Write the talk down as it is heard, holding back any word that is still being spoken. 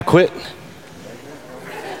quit?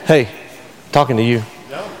 Hey, talking to you.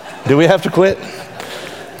 Do we have to quit?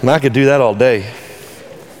 I could do that all day.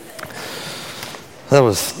 That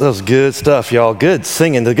was good stuff, y'all. Good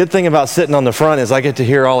singing. The good thing about sitting on the front is I get to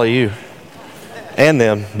hear all of you and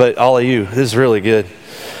them, but all of you. This is really good.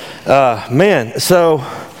 This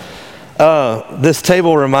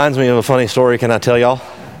table reminds me of a funny story. Can I tell y'all?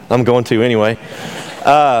 I'm going to anyway.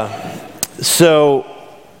 So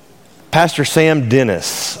Pastor Sam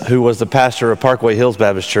Dennis, who was the pastor of Parkway Hills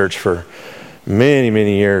Baptist Church for many,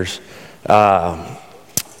 many years,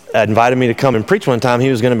 invited me to come and preach one time. He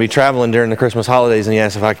was going to be traveling during the Christmas holidays, and he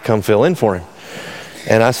asked if I could come fill in for him.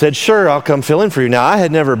 And I said, sure, I'll come fill in for you. Now, I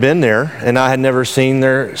had never been there, and I had never seen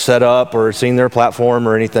their setup or seen their platform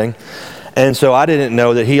or anything. And so I didn't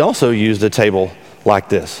know that he also used a table like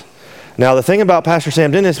this. Now, the thing about Pastor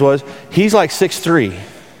Sam Dennis was he's like 6'3",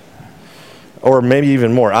 or maybe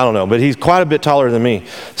even more. I don't know, but he's quite a bit taller than me.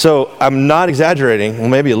 So I'm not exaggerating, well,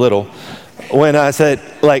 maybe a little, when I said,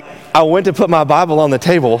 I went to put my Bible on the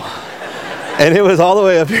table, and it was all the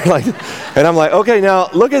way up here and I'm like, okay,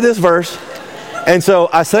 now look at this verse. And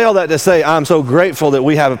so I say all that to say I'm so grateful that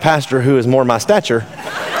we have a pastor who is more my stature.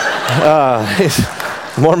 He's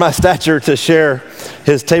more my stature to share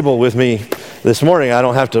his table with me this morning. I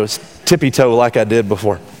don't have to tippy-toe like I did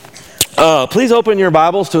before. Please open your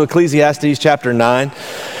Bibles to Ecclesiastes chapter 9.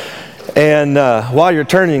 And while you're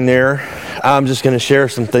turning there, I'm just going to share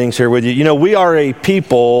some things here with you. You know, we are a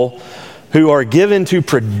people who are given to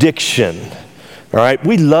prediction, all right?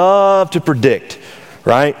 We love to predict,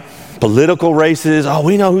 right? Political races,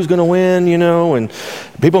 we know who's going to win, and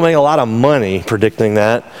people make a lot of money predicting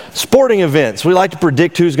that. Sporting events, we like to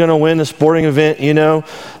predict who's going to win a sporting event,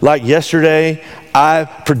 Like yesterday, I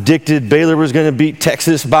predicted Baylor was going to beat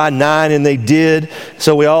Texas by 9, and they did.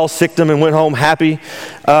 So we all sicked them and went home happy.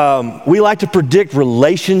 We like to predict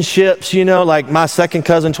relationships, like my second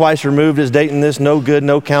cousin twice removed is dating this no good,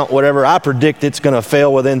 no count, whatever. I predict it's going to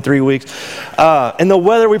fail within 3 weeks. And the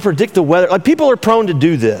weather, we predict the weather. People are prone to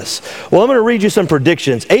do this. Well, I'm going to read you some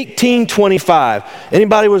predictions. 1825.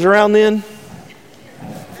 Anybody was around then?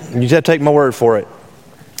 You just have to take my word for it.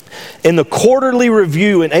 In the Quarterly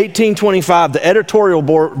Review in 1825, the editorial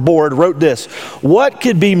board wrote this: what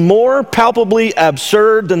could be more palpably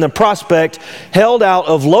absurd than the prospect held out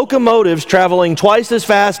of locomotives traveling twice as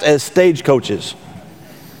fast as stagecoaches?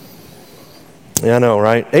 Yeah, I know,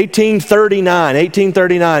 right?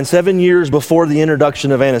 1839, 7 years before the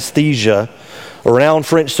introduction of anesthesia, a renowned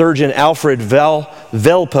French surgeon, Alfred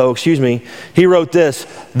Velpeau, he wrote this: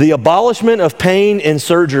 the abolishment of pain in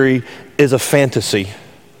surgery is a fantasy.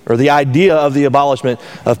 Or the idea of the abolishment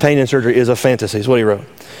of pain in surgery is a fantasy, is what he wrote.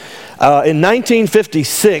 In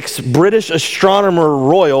 1956, British Astronomer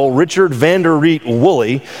Royal Richard van der Riet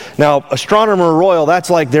Woolley. Now, Astronomer Royal, that's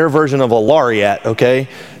like their version of a laureate, okay?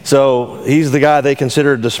 So he's the guy they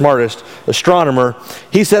considered the smartest astronomer.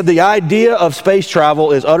 He said the idea of space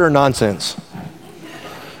travel is utter nonsense.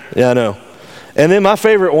 Yeah, I know. And then my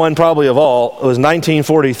favorite one probably of all was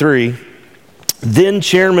 1943. Then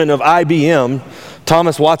chairman of IBM,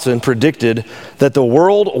 Thomas Watson, predicted that the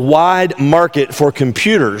worldwide market for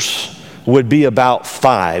computers would be about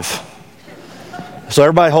 5. So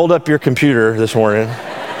everybody hold up your computer this morning,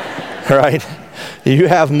 right? You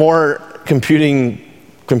have more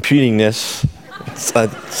computingness,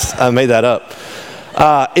 I made that up,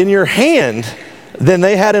 in your hand than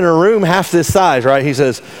they had in a room half this size, right? He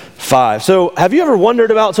says 5. So have you ever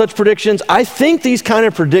wondered about such predictions? I think these kind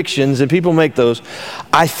of predictions, and people make those,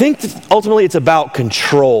 I think that ultimately it's about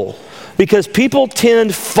control, because people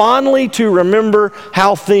tend fondly to remember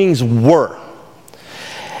how things were.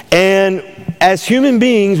 And as human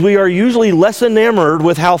beings, we are usually less enamored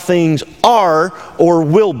with how things are or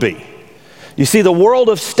will be. You see, the world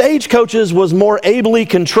of stagecoaches was more ably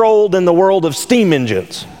controlled than the world of steam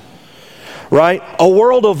engines. Right? A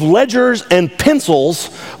world of ledgers and pencils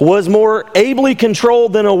was more ably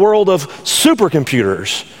controlled than a world of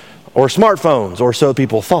supercomputers or smartphones, or so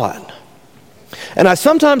people thought. And I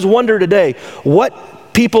sometimes wonder today what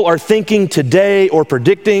people are thinking today or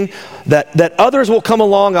predicting that others will come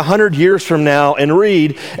along 100 years from now and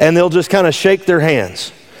read, and they'll just kind of shake their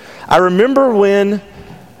hands. I remember when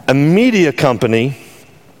a media company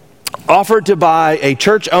offered to buy a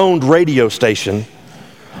church-owned radio station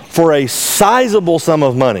for a sizable sum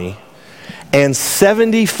of money and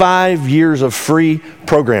 75 years of free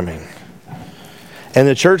programming. And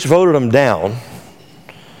the church voted them down,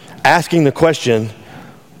 asking the question,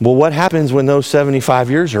 well, what happens when those 75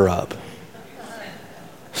 years are up?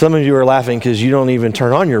 Some of you are laughing because you don't even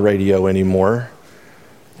turn on your radio anymore.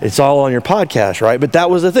 It's all on your podcast, right? But that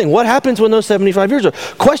was the thing. What happens when those 75 years are?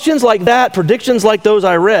 Questions like that, predictions like those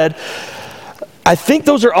I read, I think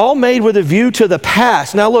those are all made with a view to the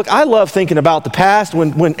past. Now look, I love thinking about the past.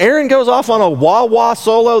 When Aaron goes off on a wah-wah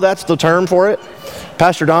solo, that's the term for it.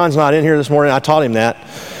 Pastor Don's not in here this morning. I taught him that.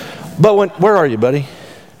 But where are you, buddy?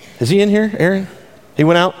 Is he in here, Aaron? He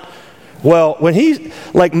went out? Well, when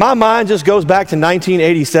my mind just goes back to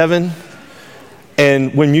 1987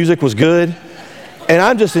 and when music was good, and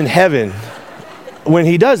I'm just in heaven when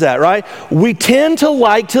he does that, right? We tend to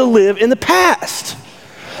like to live in the past.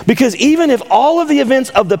 Because even if all of the events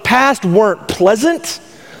of the past weren't pleasant,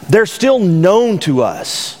 they're still known to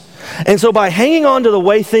us. And so by hanging on to the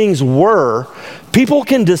way things were, people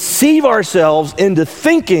can deceive ourselves into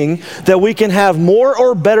thinking that we can have more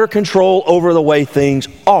or better control over the way things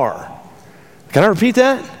are. Can I repeat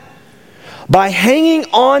that? By hanging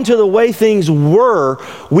on to the way things were,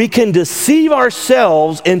 we can deceive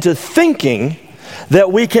ourselves into thinking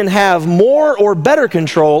that we can have more or better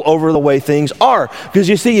control over the way things are. Because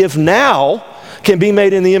you see, if now can be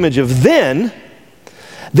made in the image of then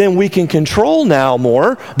we can control now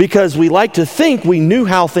more because we like to think we knew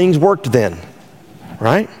how things worked then,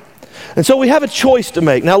 right? And so we have a choice to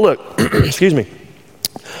make. Now look, excuse me.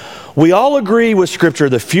 We all agree with Scripture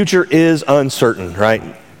the future is uncertain, right?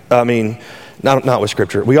 I mean, not with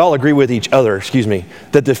Scripture. We all agree with each other,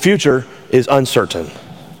 that the future is uncertain.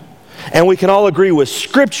 And we can all agree with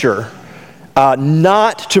Scripture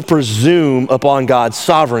not to presume upon God's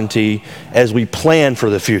sovereignty as we plan for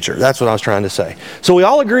the future. That's what I was trying to say. So we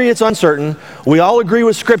all agree it's uncertain. We all agree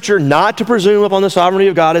with Scripture not to presume upon the sovereignty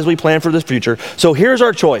of God as we plan for the future. So here's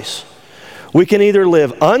our choice. We can either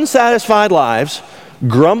live unsatisfied lives,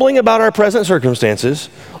 grumbling about our present circumstances,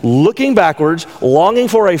 looking backwards, longing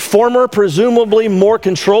for a former, presumably more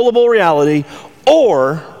controllable reality,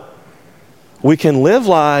 or we can live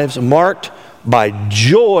lives marked by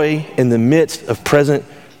joy in the midst of present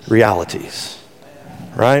realities,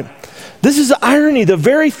 right? This is the irony. The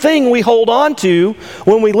very thing we hold on to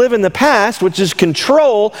when we live in the past, which is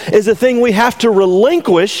control, is the thing we have to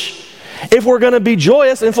relinquish if we're going to be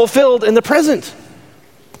joyous and fulfilled in the present.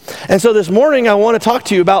 And so this morning I want to talk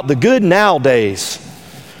to you about the good now days,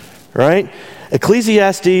 right?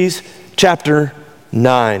 Ecclesiastes chapter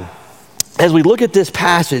 9. As we look at this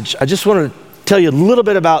passage, I just want to tell you a little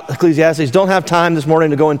bit about Ecclesiastes. Don't have time this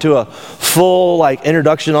morning to go into a full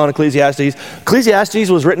introduction on Ecclesiastes. Ecclesiastes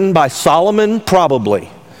was written by Solomon, probably.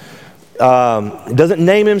 He doesn't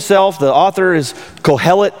name himself. The author is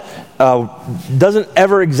Kohelet. Doesn't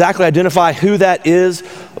ever exactly identify who that is,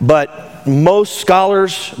 but most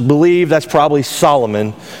scholars believe that's probably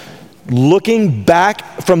Solomon. Looking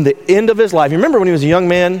back from the end of his life. You remember when he was a young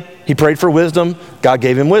man, he prayed for wisdom. God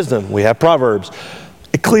gave him wisdom. We have Proverbs.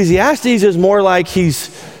 Ecclesiastes is more like he's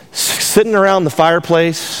sitting around the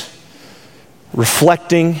fireplace,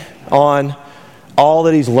 reflecting on all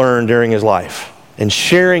that he's learned during his life and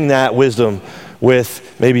sharing that wisdom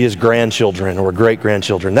with maybe his grandchildren or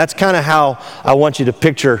great-grandchildren. That's kind of how I want you to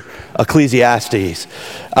picture Ecclesiastes.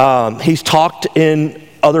 He's talked in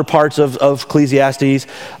other parts of Ecclesiastes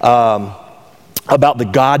about the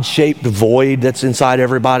God-shaped void that's inside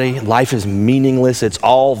everybody. Life is meaningless. It's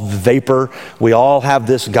all vapor. We all have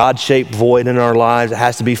this God-shaped void in our lives. It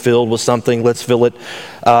has to be filled with something. Let's fill it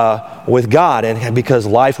with God. And because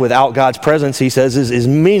life without God's presence, he says, is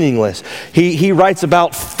meaningless. He writes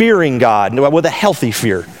about fearing God with a healthy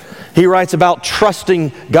fear. He writes about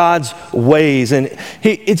trusting God's ways. And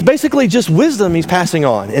it's basically just wisdom he's passing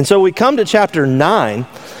on. And so we come to chapter 9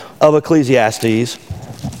 of Ecclesiastes,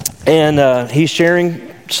 and he's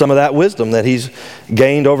sharing some of that wisdom that he's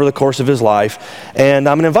gained over the course of his life. And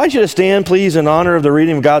I'm going to invite you to stand, please, in honor of the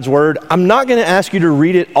reading of God's Word. I'm not going to ask you to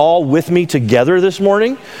read it all with me together this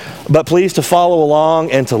morning, but please to follow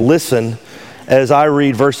along and to listen as I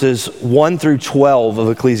read verses 1 through 12 of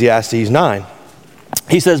Ecclesiastes 9.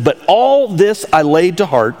 He says, "But all this I laid to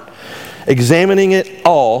heart, examining it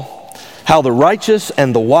all, how the righteous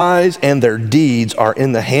and the wise and their deeds are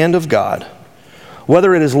in the hand of God.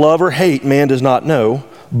 Whether it is love or hate, man does not know.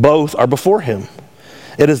 Both are before him.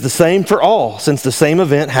 It is the same for all, since the same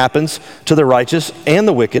event happens to the righteous and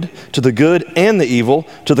the wicked, to the good and the evil,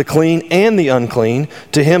 to the clean and the unclean,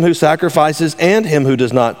 to him who sacrifices and him who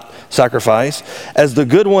does not sacrifice. As the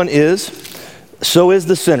good one is, so is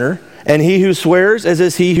the sinner, and he who swears as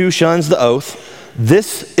is he who shuns the oath.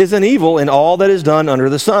 This is an evil in all that is done under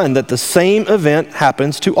the sun, that the same event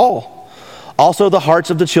happens to all. Also the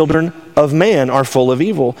hearts of the children of man are full of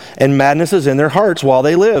evil, and madness is in their hearts while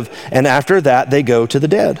they live, and after that they go to the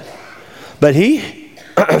dead. But he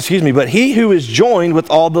who is joined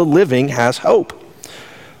with all the living has hope.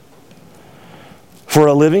 For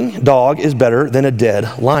a living dog is better than a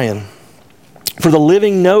dead lion. For the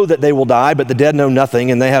living know that they will die, but the dead know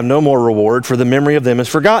nothing, and they have no more reward, for the memory of them is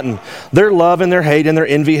forgotten. Their love and their hate and their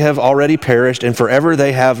envy have already perished, and forever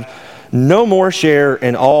they have no more share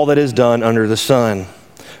in all that is done under the sun.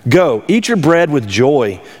 Go, eat your bread with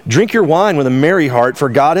joy. Drink your wine with a merry heart, for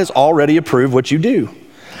God has already approved what you do.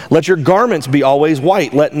 Let your garments be always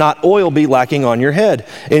white. Let not oil be lacking on your head.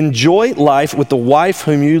 Enjoy life with the wife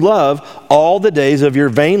whom you love all the days of your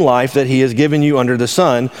vain life that he has given you under the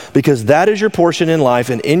sun, because that is your portion in life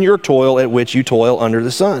and in your toil at which you toil under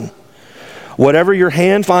the sun. Whatever your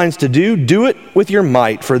hand finds to do, do it with your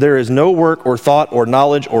might, for there is no work or thought or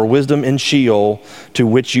knowledge or wisdom in Sheol to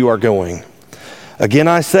which you are going. Again,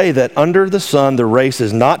 I say that under the sun the race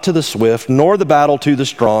is not to the swift, nor the battle to the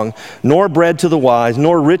strong, nor bread to the wise,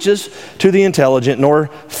 nor riches to the intelligent, nor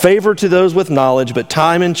favor to those with knowledge, but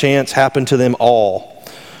time and chance happen to them all.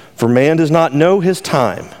 For man does not know his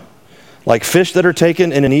time, like fish that are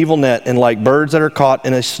taken in an evil net, and like birds that are caught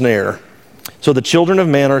in a snare. So the children of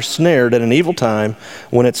man are snared at an evil time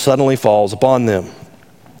when it suddenly falls upon them.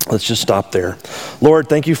 Let's just stop there. Lord,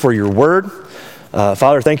 thank you for your word.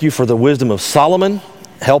 Father, thank you for the wisdom of Solomon.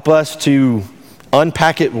 Help us to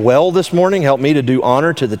unpack it well this morning. Help me to do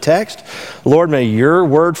honor to the text. Lord, may your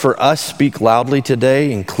word for us speak loudly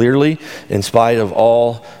today and clearly in spite of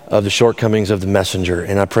all of the shortcomings of the messenger.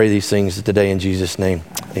 And I pray these things today in Jesus' name.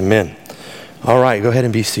 Amen. All right, go ahead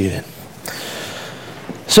and be seated.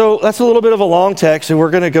 So that's a little bit of a long text, and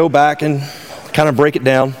we're going to go back and kind of break it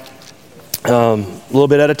down a little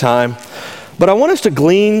bit at a time. But I want us to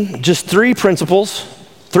glean just three principles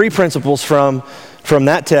from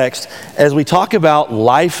that text as we talk about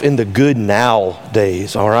life in the good now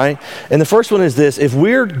days, all right? And the first one is this: if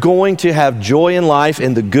we're going to have joy in life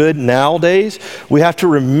in the good now days, we have to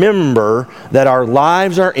remember that our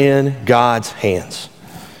lives are in God's hands.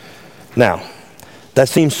 Now, that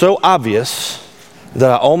seems so obvious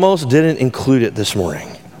that I almost didn't include it this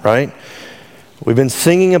morning, right? We've been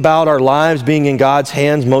singing about our lives being in God's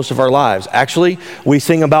hands most of our lives. Actually, we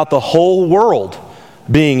sing about the whole world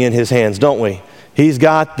being in his hands, don't we? He's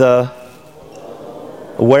got the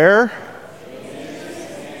where?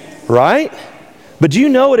 Right? But do you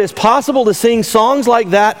know it is possible to sing songs like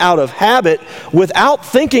that out of habit without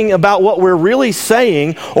thinking about what we're really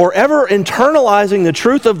saying or ever internalizing the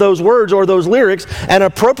truth of those words or those lyrics and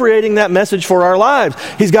appropriating that message for our lives?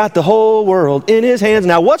 He's got the whole world in his hands.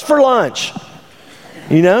 Now, what's for lunch?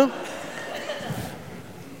 You know?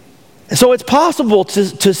 So it's possible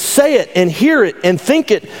to say it and hear it and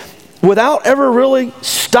think it without ever really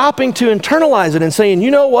stopping to internalize it and saying,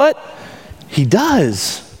 you know what? He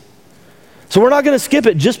does. So we're not going to skip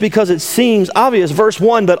it just because it seems obvious. Verse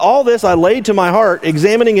 1, but all this I laid to my heart,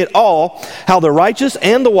 examining it all, how the righteous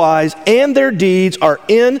and the wise and their deeds are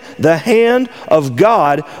in the hand of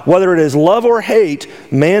God. Whether it is love or hate,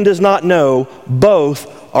 man does not know.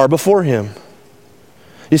 Both are before him.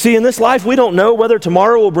 You see, in this life, we don't know whether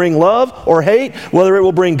tomorrow will bring love or hate, whether it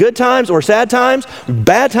will bring good times or sad times,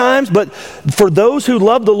 bad times. But for those who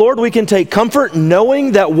love the Lord, we can take comfort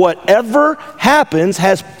knowing that whatever happens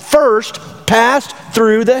has first passed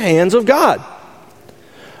through the hands of God.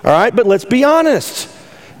 All right, but let's be honest.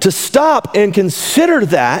 To stop and consider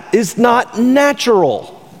that is not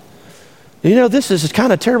natural. You know, this is a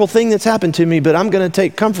kind of terrible thing that's happened to me, but I'm going to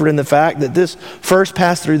take comfort in the fact that this first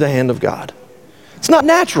passed through the hand of God. It's not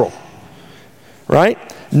natural, right?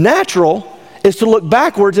 Natural is to look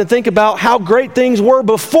backwards and think about how great things were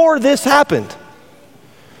before this happened.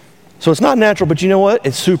 So it's not natural, but you know what?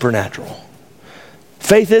 It's supernatural.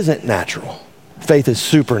 Faith isn't natural. Faith is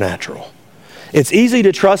supernatural. It's easy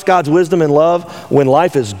to trust God's wisdom and love when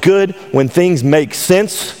life is good, when things make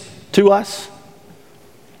sense to us.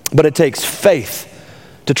 But it takes faith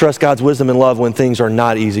to trust God's wisdom and love when things are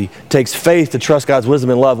not easy. It takes faith to trust God's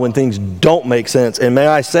wisdom and love when things don't make sense. And may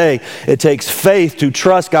I say, it takes faith to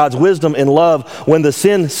trust God's wisdom and love when the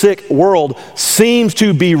sin-sick world seems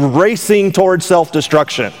to be racing towards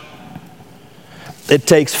self-destruction. It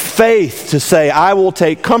takes faith to say, I will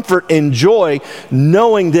take comfort and joy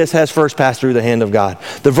knowing this has first passed through the hand of God.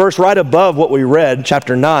 The verse right above what we read,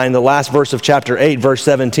 chapter 9, the last verse of chapter 8, verse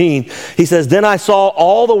 17, he says, then I saw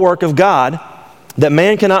all the work of God, that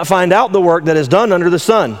man cannot find out the work that is done under the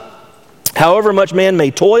sun. However much man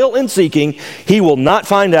may toil in seeking, he will not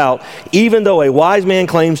find out. Even though a wise man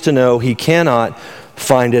claims to know, he cannot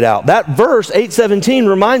find it out. That verse, 8:17,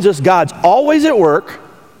 reminds us God's always at work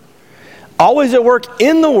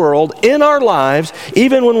in the world, in our lives,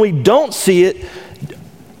 even when we don't see it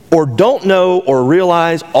or don't know or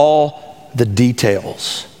realize all the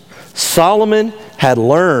details. Solomon had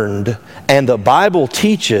learned And the Bible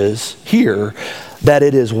teaches here that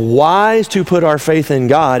it is wise to put our faith in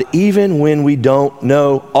God even when we don't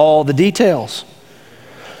know all the details.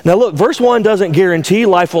 Now look, verse 1 doesn't guarantee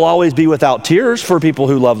life will always be without tears for people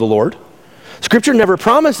who love the Lord. Scripture never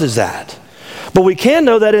promises that. But we can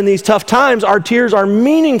know that in these tough times, our tears are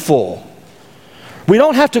meaningful. We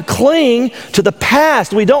don't have to cling to the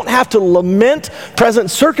past. We don't have to lament present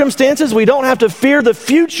circumstances. We don't have to fear the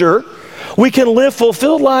future. We can live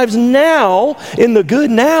fulfilled lives now in the good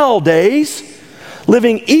now days,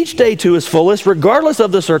 living each day to its fullest, regardless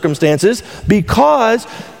of the circumstances, because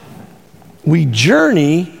we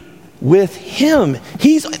journey with Him.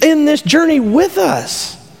 He's in this journey with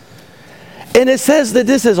us. And it says that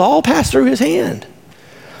this has all passed through His hand.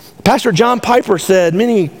 Pastor John Piper said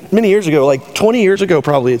many years ago, like 20 years ago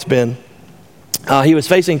probably it's been, he was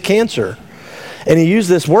facing cancer. And he used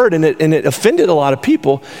this word, and it offended a lot of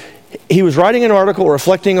people. He was writing an article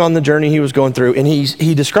reflecting on the journey he was going through, and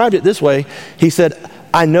he described it this way. He said,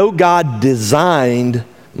 I know God designed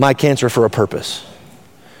my cancer for a purpose.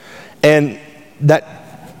 And that,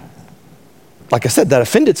 like I said, that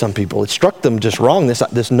offended some people. It struck them just wrong,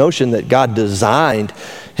 this notion that God designed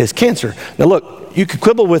his cancer. Now look, you could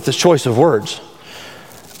quibble with this choice of words,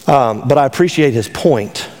 but I appreciate his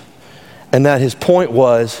point. And that his point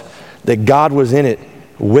was that God was in it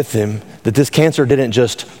with him, that this cancer didn't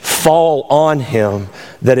just fall on him,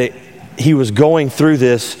 that he was going through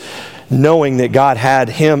this knowing that God had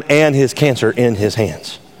him and his cancer in his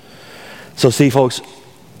hands. So see, folks,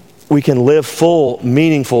 we can live full,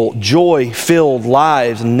 meaningful, joy-filled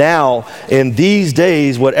lives now in these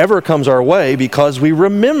days, whatever comes our way, because we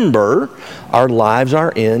remember our lives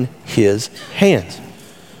are in his hands.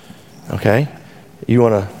 Okay? You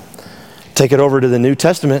want to take it over to the New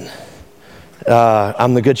Testament?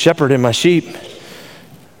 I'm the good shepherd and my sheep.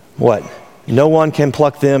 What? No one can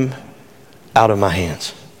pluck them out of my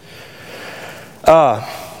hands.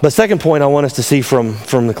 The second point I want us to see from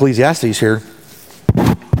Ecclesiastes here,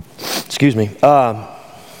 excuse me,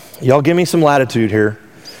 y'all give me some latitude here.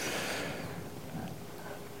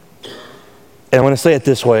 And I want to say it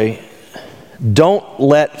this way. Don't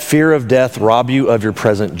let fear of death rob you of your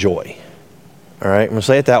present joy. All right, I'm going to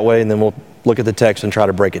say it that way, and then we'll look at the text and try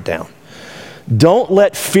to break it down. Don't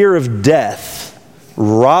let fear of death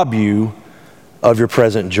rob you of your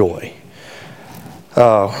present joy.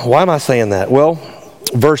 Why am I saying that? Well,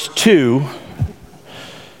 verse 2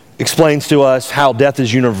 explains to us how death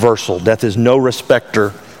is universal. Death is no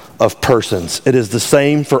respecter of persons. It is the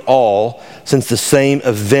same for all, since the same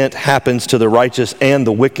event happens to the righteous and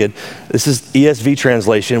the wicked. This is ESV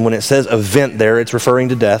translation. When it says event there, it's referring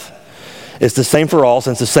to death. It's the same for all,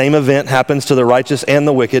 since the same event happens to the righteous and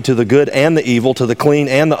the wicked, to the good and the evil, to the clean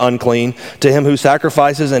and the unclean, to him who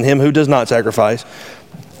sacrifices and him who does not sacrifice,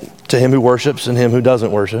 to him who worships and him who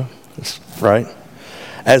doesn't worship. Right?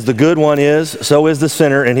 As the good one is, so is the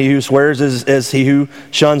sinner, and he who swears is as he who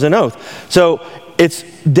shuns an oath. So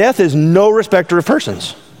death is no respecter of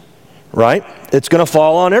persons, right? It's going to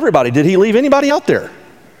fall on everybody. Did he leave anybody out there?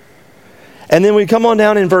 And then we come on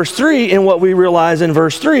down in verse 3, and what we realize in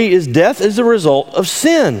verse 3 is death is the result of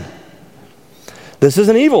sin. This is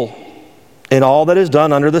an evil in all that is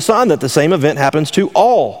done under the sun, that the same event happens to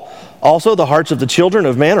all. Also, the hearts of the children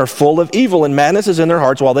of man are full of evil, and madness is in their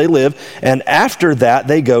hearts while they live, and after that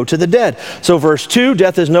they go to the dead. So verse 2,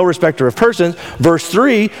 death is no respecter of persons. Verse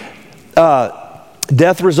 3,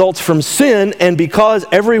 death results from sin, and because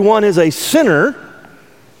everyone is a sinner,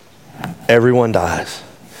 everyone dies.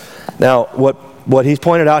 Now, what he's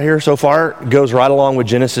pointed out here so far goes right along with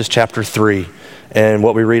Genesis chapter 3 and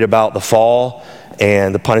what we read about the fall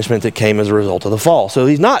and the punishment that came as a result of the fall. So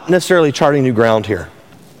he's not necessarily charting new ground here.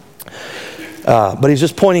 But he's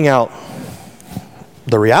just pointing out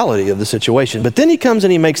the reality of the situation. But then he comes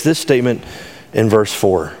and he makes this statement in verse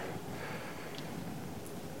 4.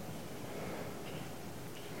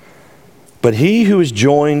 But he who is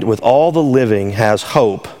joined with all the living has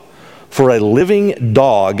hope, for a living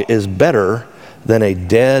dog is better than a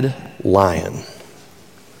dead lion.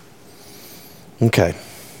 Okay,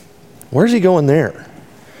 where's he going there?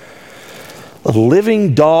 A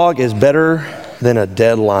living dog is better than a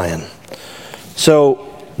dead lion.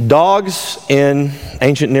 So dogs in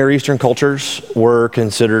ancient Near Eastern cultures were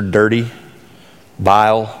considered dirty,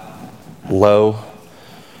 vile, low.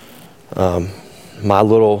 My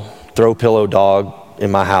little throw pillow dog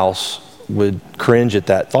in my house would cringe at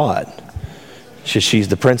that thought. She's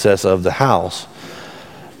the princess of the house.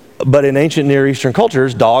 But in ancient Near Eastern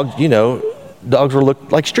cultures, dogs were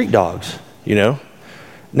looked like street dogs,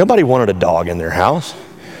 Nobody wanted a dog in their house.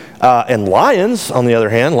 And lions, on the other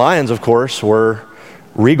hand, of course, were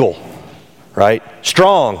regal. right?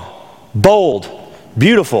 Strong, bold,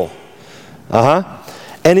 beautiful.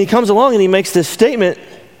 And he comes along and he makes this statement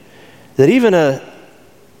that even a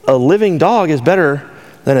living dog is better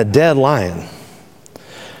than a dead lion.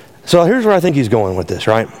 So here's where I think he's going with this,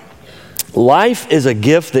 right? Life is a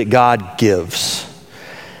gift that God gives.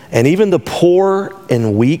 And even the poor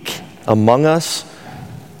and weak among us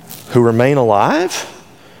who remain alive,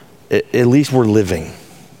 at least we're living.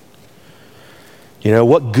 You know,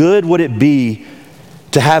 what good would it be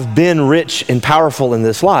to have been rich and powerful in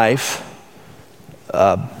this life,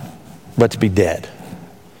 but to be dead?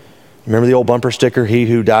 Remember the old bumper sticker, he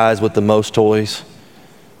who dies with the most toys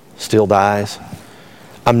still dies?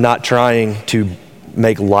 I'm not trying to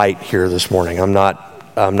make light here this morning. I'm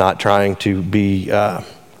not trying to be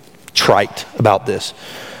trite about this.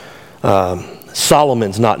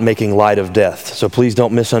 Solomon's not making light of death, so please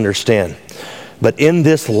don't misunderstand. But in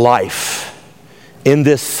this life, in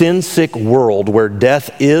this sin-sick world where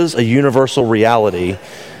death is a universal reality,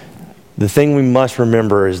 the thing we must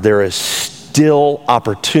remember is there is still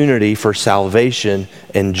opportunity for salvation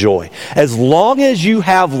and joy. As long as you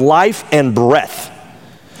have life and breath,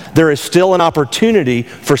 there is still an opportunity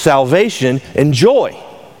for salvation and joy.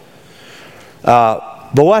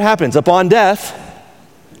 But what happens? Upon death,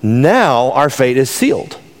 now our fate is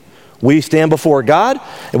sealed. We stand before God,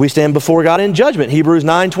 and we stand before God in judgment. Hebrews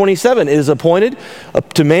 9:27, it is appointed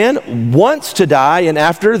to man once to die, and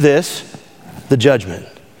after this, the judgment.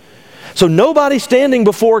 So nobody standing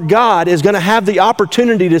before God is going to have the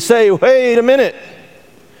opportunity to say, wait a minute,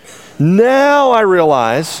 now I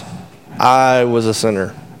realize I was a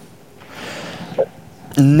sinner.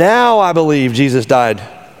 Now I believe Jesus died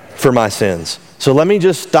for my sins. So let me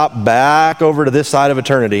just stop back over to this side of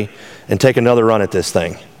eternity and take another run at this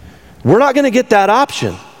thing. We're not going to get that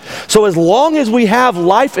option. So as long as we have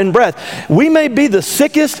life and breath, we may be the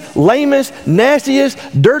sickest, lamest,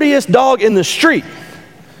 nastiest, dirtiest dog in the street.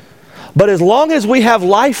 But as long as we have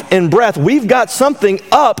life and breath, we've got something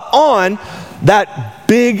up on that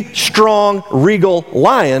big, strong, regal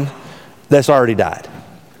lion that's already died.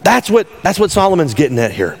 That's what Solomon's getting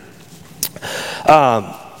at here.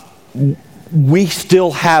 We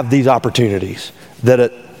still have these opportunities that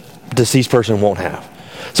a deceased person won't have.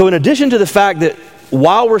 So in addition to the fact that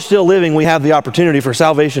while we're still living, we have the opportunity for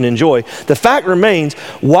salvation and joy, the fact remains,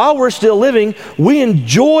 while we're still living, we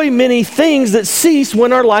enjoy many things that cease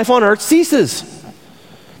when our life on earth ceases.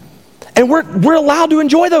 And we're allowed to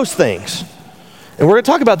enjoy those things. And we're going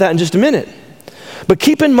to talk about that in just a minute. But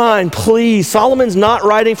keep in mind, please, Solomon's not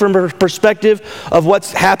writing from a perspective of what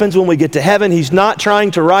happens when we get to heaven. He's not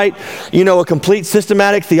trying to write, a complete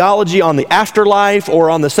systematic theology on the afterlife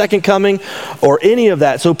or on the second coming or any of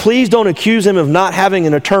that. So please don't accuse him of not having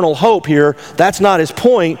an eternal hope here. That's not his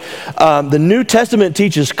point. The New Testament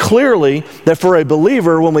teaches clearly that for a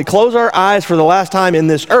believer, when we close our eyes for the last time in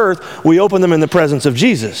this earth, we open them in the presence of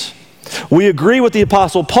Jesus. We agree with the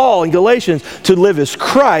Apostle Paul in Galatians, to live is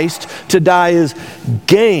Christ, to die is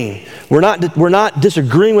gain. We're not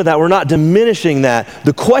disagreeing with that. We're not diminishing that.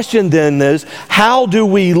 The question then is, how do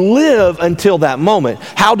we live until that moment?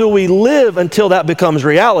 How do we live until that becomes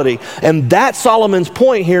reality? And that's Solomon's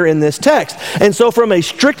point here in this text. And so from a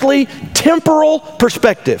strictly temporal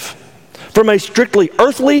perspective, from a strictly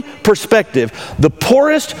earthly perspective, the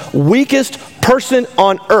poorest, weakest person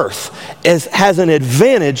on earth has an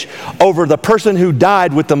advantage over the person who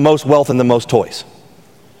died with the most wealth and the most toys.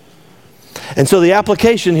 And so the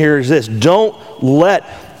application here is this: don't let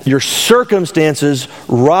your circumstances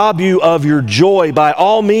rob you of your joy. By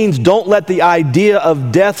all means, don't let the idea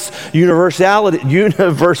of death's universality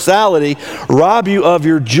rob you of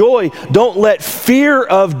your joy. Don't let fear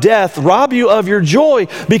of death rob you of your joy,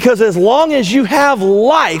 because as long as you have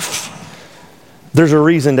life, there's a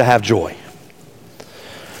reason to have joy.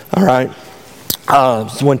 All right?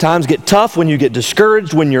 So when times get tough, when you get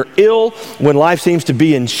discouraged, when you're ill, when life seems to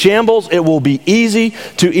be in shambles, it will be easy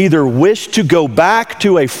to either wish to go back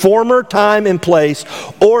to a former time and place,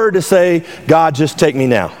 or to say, God, just take me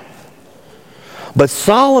now. But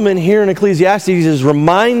Solomon here in Ecclesiastes is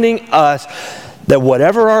reminding us that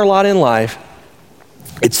whatever our lot in life,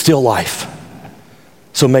 it's still life.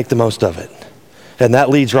 So make the most of it. And that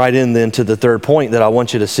leads right in then to the third point that I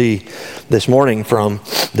want you to see this morning from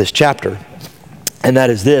this chapter. And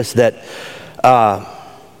that is this, that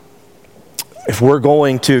if we're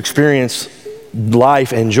going to experience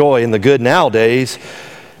life and joy in the good nowadays,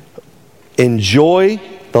 enjoy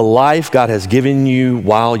the life God has given you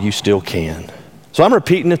while you still can. So I'm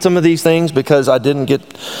repeating some of these things because I didn't get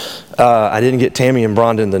Tammy and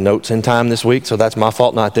Brondon the notes in time this week, so that's my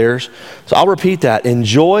fault, not theirs. So I'll repeat that.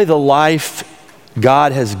 Enjoy the life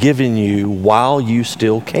God has given you while you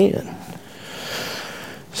still can.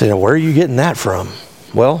 So now, where are you getting that from?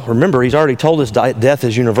 Well, remember, he's already told us death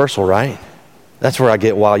is universal, right? That's where I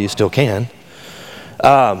get while you still can.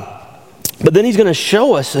 But then he's going to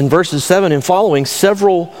show us in verses 7 and following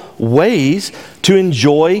several ways to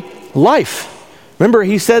enjoy life. Remember,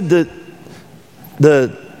 he said that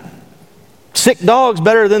the sick dog's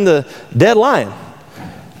better than the dead lion.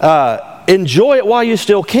 Enjoy it while you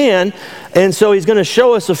still can. And so he's going to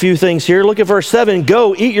show us a few things here. Look at verse 7.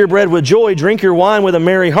 Go, eat your bread with joy, drink your wine with a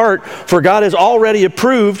merry heart, for God has already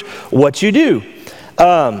approved what you do.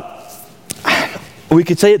 We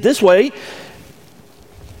could say it this way.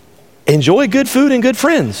 Enjoy good food and good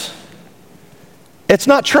friends. It's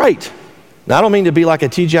not trite. Now, I don't mean to be like a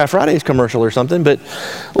TGI Fridays commercial or something, but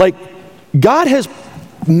like God has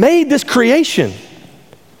made this creation.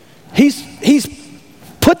 He's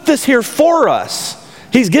put this here for us.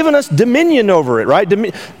 He's given us dominion over it, right?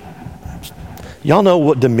 Y'all know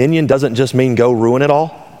what dominion doesn't just mean go ruin it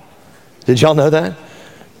all? Did y'all know that?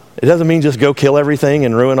 It doesn't mean just go kill everything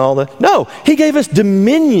and ruin all the... No, he gave us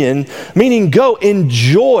dominion, meaning go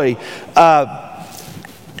enjoy.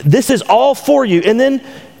 This is all for you. And then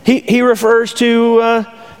he refers to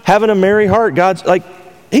having a merry heart. God's like,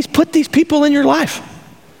 he's put these people in your life.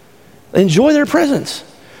 Enjoy their presence.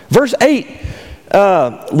 Verse 8,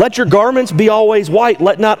 let your garments be always white.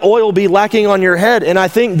 Let not oil be lacking on your head. And I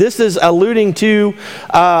think this is alluding to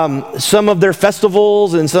some of their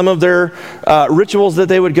festivals and some of their rituals that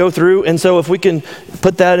they would go through. And so if we can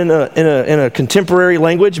put that in a contemporary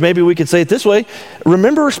language, maybe we could say it this way.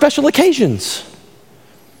 Remember special occasions.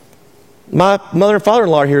 My mother and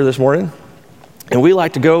father-in-law are here this morning, and we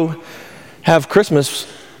like to go have Christmas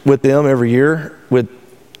with them every year with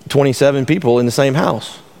 27 people in the same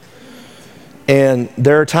house. And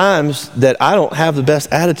there are times that I don't have the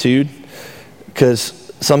best attitude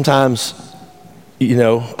because sometimes,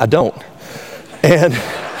 I don't. And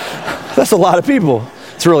that's a lot of people.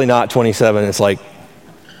 It's really not 27, it's like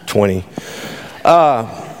 20.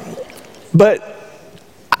 But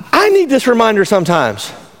I need this reminder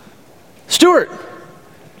sometimes. Stuart,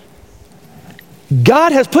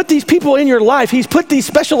 God has put these people in your life. He's put these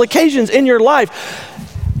special occasions in your life.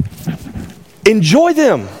 Enjoy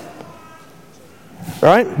them. All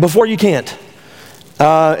right, before you can't.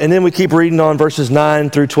 And then we keep reading on verses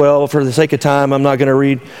 9 through 12. For the sake of time, I'm not going to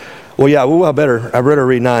read. I better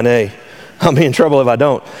read 9a. I'll be in trouble if I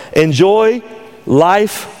don't. Enjoy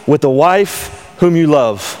life with the wife whom you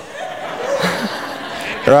love.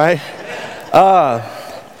 Right?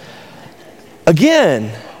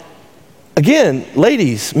 Again,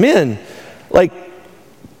 ladies, men, like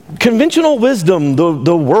conventional wisdom,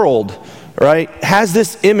 the world, right, has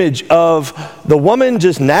this image of the woman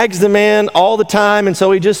just nags the man all the time, and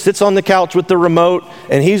so he just sits on the couch with the remote,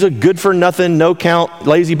 and he's a good-for-nothing, no-count,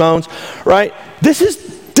 lazy bones, right? This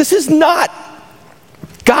is not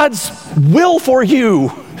God's will for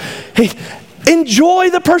you.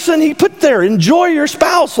 Enjoy the person he put there. Enjoy your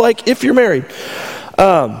spouse, like if you're married.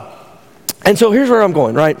 And so here's where I'm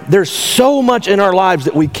going, right? There's so much in our lives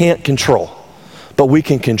that we can't control, but we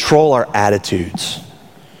can control our attitudes.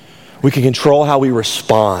 We can control how we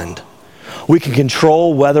respond. We can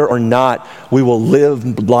control whether or not we will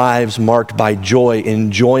live lives marked by joy,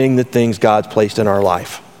 enjoying the things God's placed in our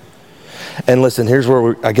life. And listen, here's where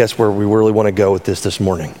we really want to go with this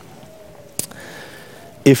morning.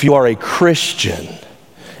 If you are a Christian,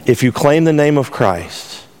 if you claim the name of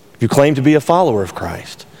Christ, if you claim to be a follower of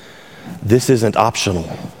Christ, this isn't optional.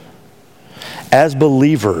 As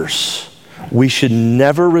believers, we should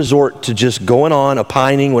never resort to just going on,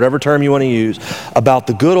 opining, whatever term you want to use, about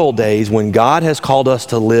the good old days when God has called us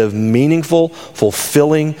to live meaningful,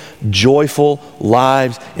 fulfilling, joyful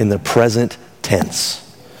lives in the present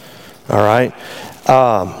tense. All right?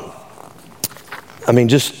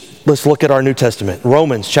 Let's look at our New Testament.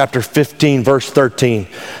 Romans chapter 15, verse 13.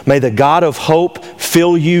 May the God of hope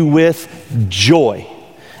fill you with joy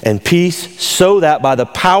and peace, so that by the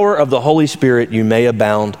power of the Holy Spirit you may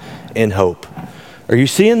abound in hope. Are you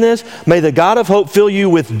seeing this? May the God of hope fill you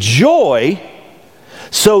with joy,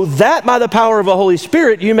 so that by the power of the Holy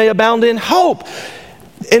Spirit you may abound in hope.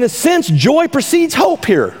 In a sense, joy precedes hope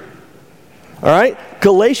here. All right?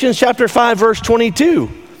 Galatians chapter 5, verse 22.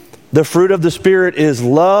 The fruit of the Spirit is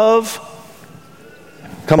love.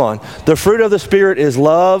 Come on. The fruit of the Spirit is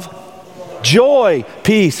love, joy,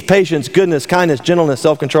 peace, patience, goodness, kindness, gentleness,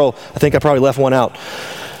 self-control. I think I probably left one out.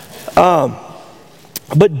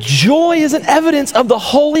 But joy is an evidence of the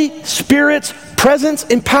Holy Spirit's presence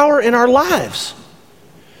and power in our lives.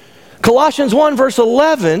 Colossians 1, verse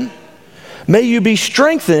 11, May you be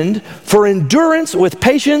strengthened for endurance with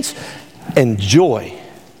patience and joy.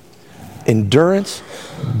 Endurance,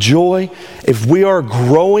 joy. If we are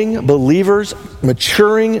growing believers,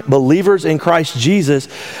 maturing believers in Christ Jesus,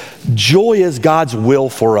 joy is God's will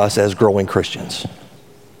for us as growing Christians.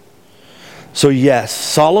 So yes,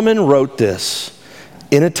 Solomon wrote this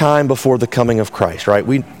in a time before the coming of Christ, right?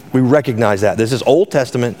 We recognize that. This is Old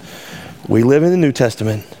Testament. We live in the New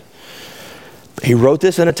Testament. He wrote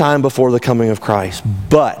this in a time before the coming of Christ.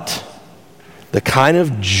 But the kind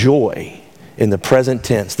of joy in the present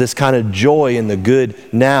tense, this kind of joy in the good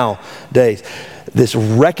now days, this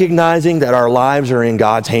recognizing that our lives are in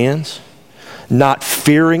God's hands, not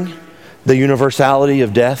fearing the universality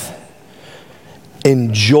of death,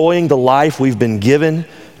 enjoying the life we've been given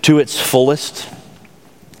to its fullest,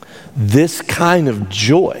 this kind of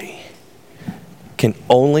joy can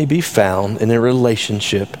only be found in a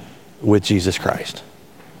relationship with Jesus Christ.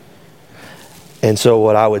 And so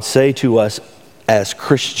what I would say to us as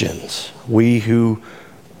Christians, we who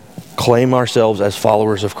claim ourselves as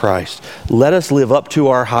followers of Christ, let us live up to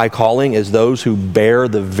our high calling as those who bear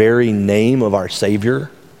the very name of our Savior.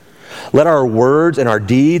 Let our words and our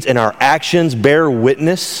deeds and our actions bear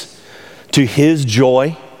witness to His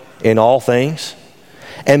joy in all things.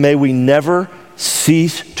 And may we never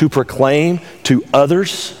cease to proclaim to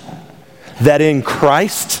others that in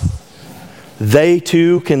Christ, they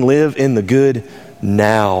too can live in the good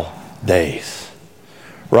now days.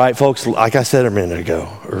 Right, folks? Like I said a minute ago,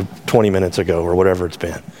 or 20 minutes ago, or whatever it's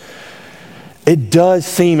been. It does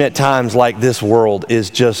seem at times like this world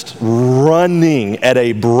is just running at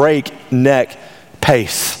a breakneck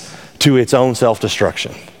pace to its own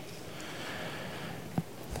self-destruction.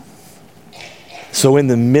 So in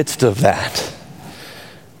the midst of that,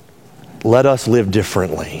 let us live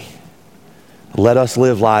differently. Let us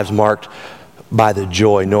live lives marked by the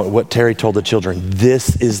joy, knowing what Terry told the children,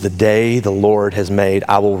 this is the day the Lord has made.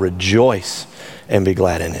 I will rejoice and be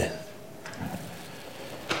glad in it.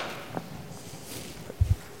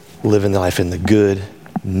 Living life in the good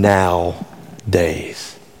now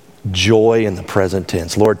days. Joy in the present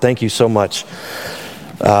tense. Lord, thank you so much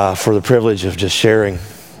for the privilege of just sharing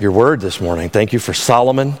your word this morning. Thank you for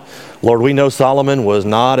Solomon. Lord, we know Solomon was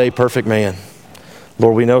not a perfect man.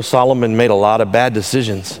 Lord, we know Solomon made a lot of bad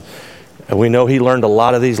decisions. And we know he learned a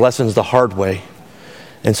lot of these lessons the hard way.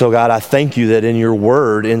 And so, God, I thank you that in your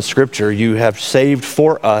word, in Scripture, you have saved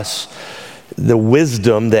for us the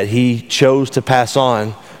wisdom that he chose to pass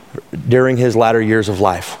on during his latter years of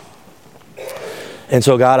life. And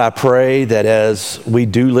so, God, I pray that as we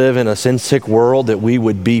do live in a sin-sick world, that we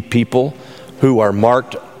would be people who are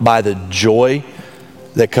marked by the joy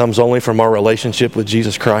that comes only from our relationship with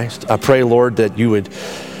Jesus Christ. I pray, Lord, that you would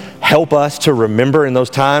help us to remember in those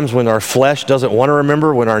times when our flesh doesn't want to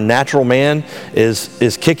remember, when our natural man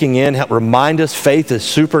is kicking in. Remind us faith is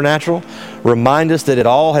supernatural. Remind us that it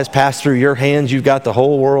all has passed through your hands. You've got the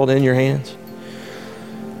whole world in your hands.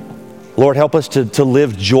 Lord, help us to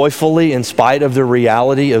live joyfully in spite of the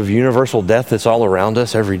reality of universal death that's all around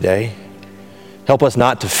us every day. Help us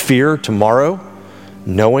not to fear tomorrow,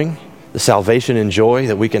 knowing the salvation and joy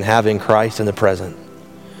that we can have in Christ in the present.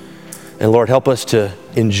 And Lord, help us to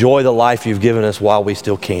enjoy the life you've given us while we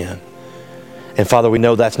still can. And Father, we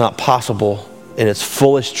know that's not possible in its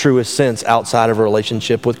fullest, truest sense outside of a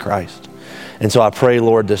relationship with Christ. And so I pray,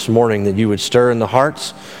 Lord, this morning that you would stir in the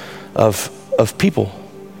hearts of people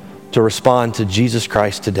to respond to Jesus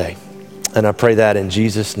Christ today. And I pray that in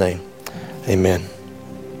Jesus' name. Amen.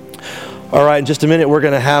 All right, in just a minute, we're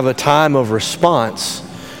going to have a time of response.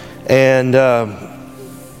 And I'm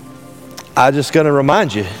just going to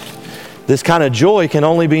remind you, this kind of joy can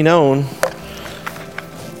only be known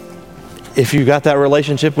if you got that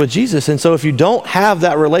relationship with Jesus. And so if you don't have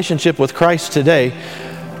that relationship with Christ today,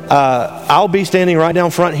 I'll be standing right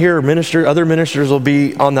down front here. Other ministers will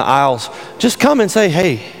be on the aisles. Just come and say,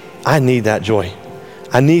 hey, I need that joy.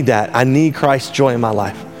 I need that. I need Christ's joy in my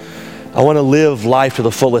life. I want to live life to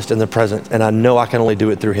the fullest in the present, and I know I can only do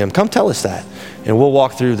it through him. Come tell us that, and we'll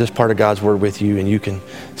walk through this part of God's word with you, and you can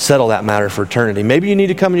settle that matter for eternity. Maybe you need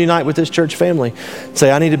to come and unite with this church family.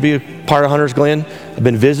 Say, I need to be a part of Hunters Glen. I've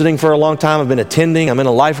been visiting for a long time. I've been attending. I'm in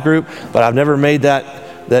a life group, but I've never made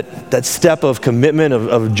that step of commitment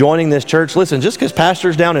of joining this church. Listen, just because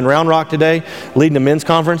pastor's down in Round Rock today leading a men's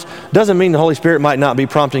conference doesn't mean the Holy Spirit might not be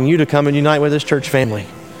prompting you to come and unite with this church family.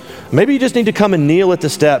 Maybe you just need to come and kneel at the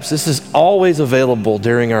steps. This is always available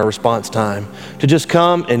during our response time, to just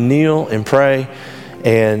come and kneel and pray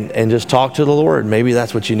and just talk to the Lord. Maybe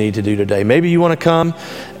that's what you need to do today. Maybe you want to come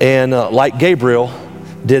and like Gabriel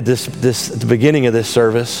did this at the beginning of this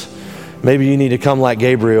service, Maybe you need to come like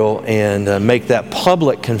Gabriel and make that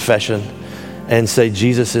public confession and say,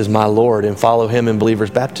 Jesus is my Lord, and follow him in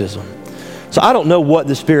believer's baptism. So I don't know what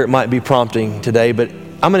the Spirit might be prompting today, but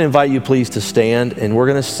I'm going to invite you please to stand, and we're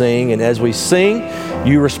going to sing, and as we sing,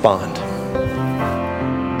 you respond.